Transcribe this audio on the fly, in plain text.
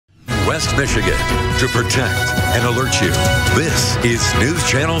West Michigan to protect and alert you. This is News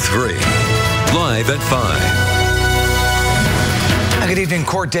Channel 3, live at 5. Good evening.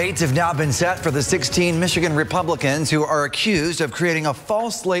 Court dates have now been set for the 16 Michigan Republicans who are accused of creating a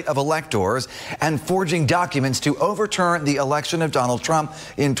false slate of electors and forging documents to overturn the election of Donald Trump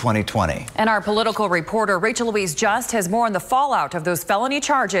in 2020. And our political reporter Rachel Louise Just has more on the fallout of those felony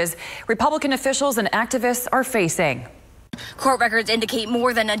charges Republican officials and activists are facing. Court records indicate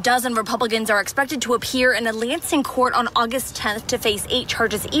more than a dozen Republicans are expected to appear in a Lansing court on August 10th to face 8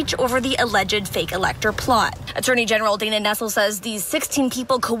 charges each over the alleged fake elector plot. Attorney General Dana Nessel says these 16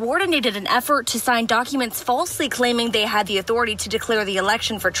 people coordinated an effort to sign documents falsely claiming they had the authority to declare the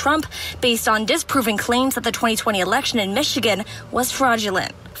election for Trump based on disproving claims that the 2020 election in Michigan was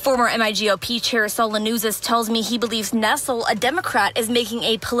fraudulent. Former MIGOP Chair Saul Lanuzis tells me he believes Nessel, a Democrat, is making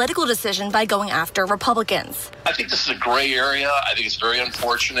a political decision by going after Republicans. I think this is a gray area. I think it's very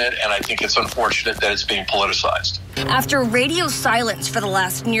unfortunate, and I think it's unfortunate that it's being politicized. After radio silence for the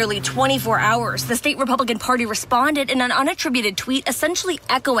last nearly 24 hours, the state Republican Party responded in an unattributed tweet, essentially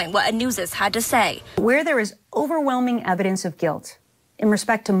echoing what Lanuzis had to say. Where there is overwhelming evidence of guilt in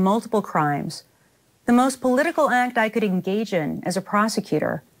respect to multiple crimes, the most political act I could engage in as a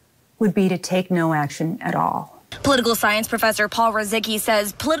prosecutor would be to take no action at all. Political science professor Paul Rozicki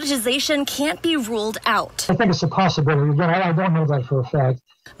says politicization can't be ruled out. I think it's a possibility. Again, I don't know that for a fact.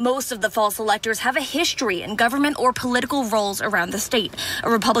 Most of the false electors have a history in government or political roles around the state.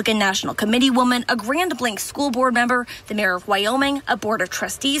 A Republican National Committee woman, a Grand Blanc school board member, the mayor of Wyoming, a board of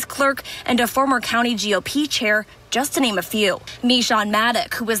trustees clerk, and a former county GOP chair, just to name a few. Meshawn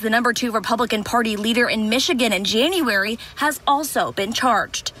Maddock, who was the number 2 Republican Party leader in Michigan in January, has also been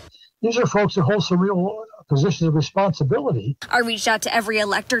charged. These are folks that hold some real positions of responsibility. I reached out to every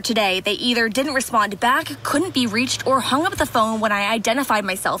elector today. They either didn't respond back, couldn't be reached, or hung up the phone when I identified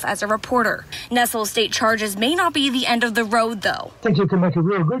myself as a reporter. Nessel's state charges may not be the end of the road, though. I think you can make a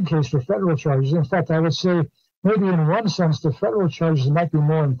real good case for federal charges. In fact, I would say maybe in one sense the federal charges might be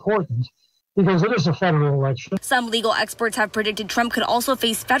more important, because it is a federal election. Some legal experts have predicted Trump could also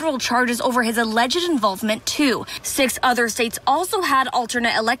face federal charges over his alleged involvement, too. 6 other states also had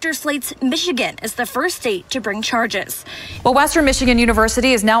alternate elector slates. Michigan is the first state to bring charges. Well, Western Michigan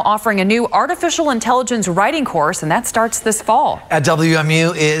University is now offering a new artificial intelligence writing course, and that starts this fall. At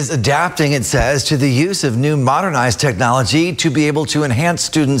WMU is adapting, it says, to the use of new modernized technology to be able to enhance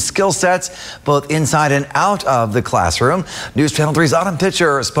students' skill sets both inside and out of the classroom. News Channel 3's Autumn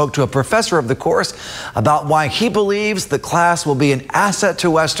Pitcher spoke to a professor of the course about why he believes the class will be an asset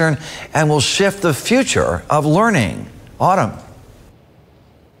to Western and will shift the future of learning. Autumn.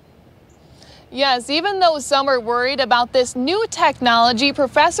 Yes, even though some are worried about this new technology,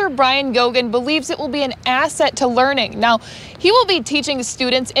 Professor Brian Gogan believes it will be an asset to learning. Now, he will be teaching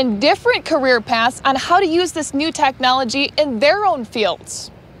students in different career paths on how to use this new technology in their own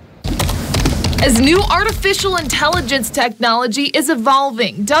fields. As new artificial intelligence technology is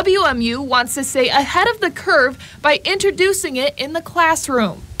evolving, WMU wants to stay ahead of the curve by introducing it in the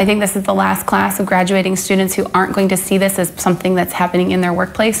classroom. I think this is the last class of graduating students who aren't going to see this as something that's happening in their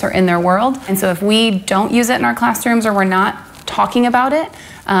workplace or in their world. And so if we don't use it in our classrooms or we're not talking about it,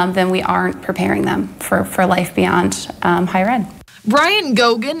 then we aren't preparing them for life beyond higher ed. Brian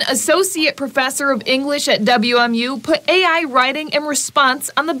Gogan, Associate Professor of English at WMU, put AI writing and response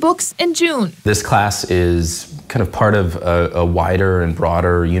on the books in June. This class is kind of part of a wider and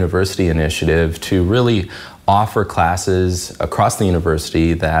broader university initiative to really offer classes across the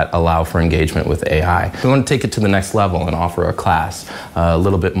university that allow for engagement with AI. We want to take it to the next level and offer a class a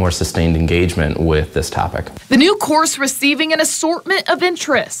little bit more sustained engagement with this topic. The new course receiving an assortment of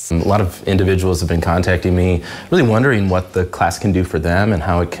interests. A lot of individuals have been contacting me, really wondering what the class can do for them and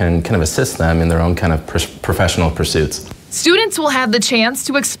how it can kind of assist them in their own kind of professional pursuits. Students will have the chance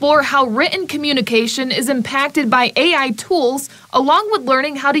to explore how written communication is impacted by AI tools, along with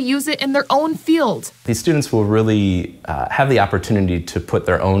learning how to use it in their own field. These students will really have the opportunity to put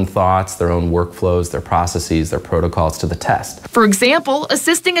their own thoughts, their own workflows, their processes, their protocols to the test. For example,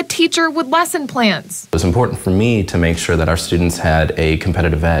 assisting a teacher with lesson plans. It was important for me to make sure that our students had a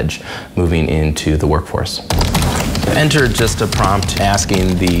competitive edge moving into the workforce. Enter just a prompt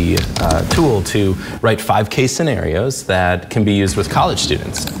asking the tool to write 5 case scenarios that can be used with college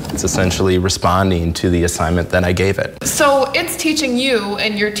students. It's essentially responding to the assignment that I gave it. So it's teaching you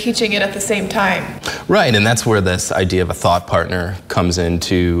and you're teaching it at the same time. Right, and that's where this idea of a thought partner comes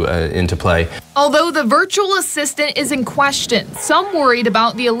into play. Although the virtual assistant is in question, some worried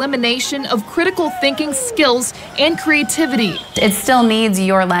about the elimination of critical thinking skills and creativity. It still needs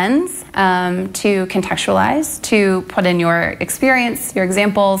your lens to contextualize, to put in your experience, your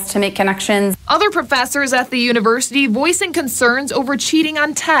examples, to make connections. Other professors at the university voicing concerns over cheating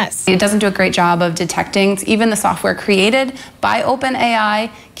on tests. It doesn't do a great job of detecting. Even the software created by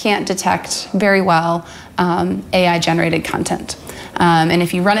OpenAI can't detect very well AI-generated content. And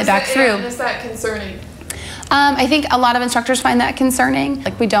if you run it back through... Is that concerning? I think a lot of instructors find that concerning.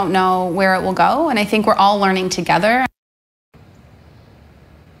 Like, we don't know where it will go, and I think we're all learning together.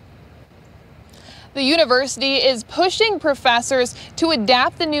 The university is pushing professors to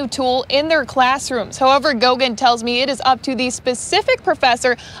adapt the new tool in their classrooms. However, Gogan tells me it is up to the specific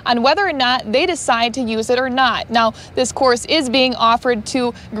professor on whether or not they decide to use it or not. Now, this course is being offered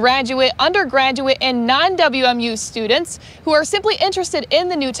to graduate, undergraduate, and non-WMU students who are simply interested in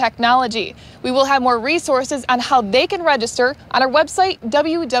the new technology. We will have more resources on how they can register on our website,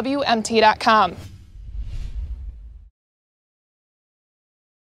 WWMT.com.